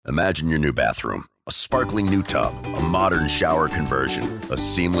Imagine your new bathroom. A sparkling new tub, a modern shower conversion, a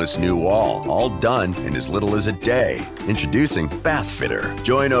seamless new wall, all done in as little as a day. Introducing Bath Fitter.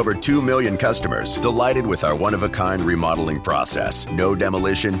 Join over 2 million customers delighted with our one-of-a-kind remodeling process. No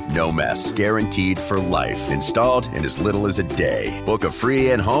demolition, no mess. Guaranteed for life. Installed in as little as a day. Book a free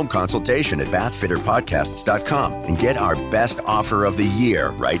in-home consultation at bathfitterpodcasts.com and get our best offer of the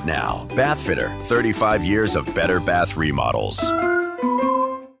year right now. Bath Fitter, 35 years of better bath remodels.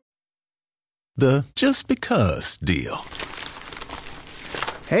 The just because deal.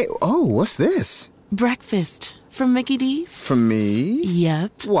 Hey, what's this? Breakfast from Mickey D's. From me?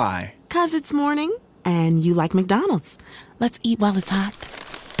 Yep. Why? 'Cause it's morning and you like McDonald's. Let's eat while it's hot.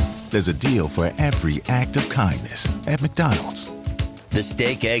 There's a deal for every act of kindness at McDonald's. The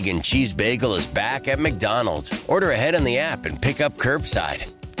steak, egg, and cheese bagel is back at McDonald's. Order ahead on the app and pick up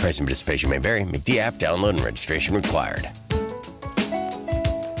curbside. Price and participation may vary. McD app download and registration required.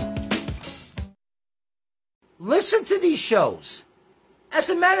 Listen to these shows. As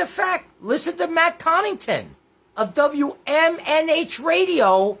a matter of fact, listen to Matt Connarton of WMNH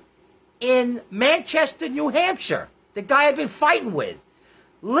Radio in Manchester, New Hampshire, the guy I've been fighting with.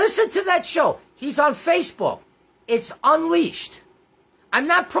 Listen to that show. He's on Facebook. It's Unleashed. I'm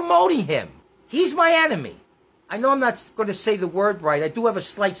not promoting him. He's my enemy. I know I'm not going to say the word right. I do have a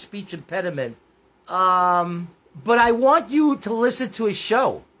slight speech impediment. But I want you to listen to his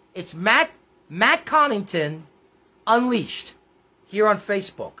show. It's Matt Connarton Unleashed here on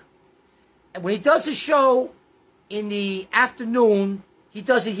Facebook. And when he does a show in the afternoon, he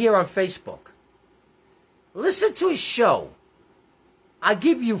does it here on Facebook. Listen to his show. I'll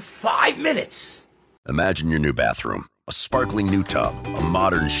give you 5 minutes. Imagine your new bathroom. A sparkling new tub, a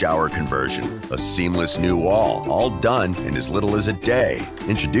modern shower conversion, a seamless new wall, all done in as little as a day.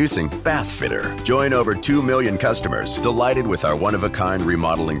 Introducing Bath Fitter. Join over 2 million customers delighted with our one-of-a-kind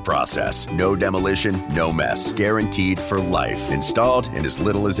remodeling process. No demolition, no mess. Guaranteed for life. Installed in as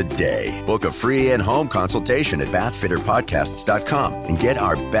little as a day. Book a free in-home consultation at bathfitterpodcasts.com and get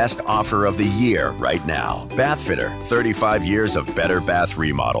our best offer of the year right now. Bath Fitter, 35 years of better bath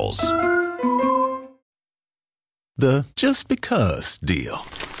remodels. The just because deal.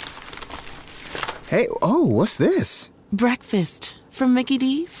 Hey, what's this? Breakfast from Mickey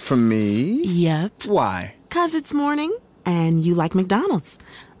D's. From me? Yep. Why? 'Cause it's morning and you like McDonald's.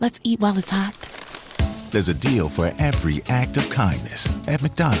 Let's eat while it's hot. There's a deal for every act of kindness at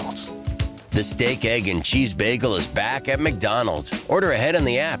McDonald's. The steak, egg, and cheese bagel is back at McDonald's. Order ahead on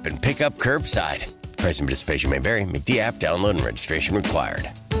the app and pick up curbside. Price and participation may vary. McD app download and registration required.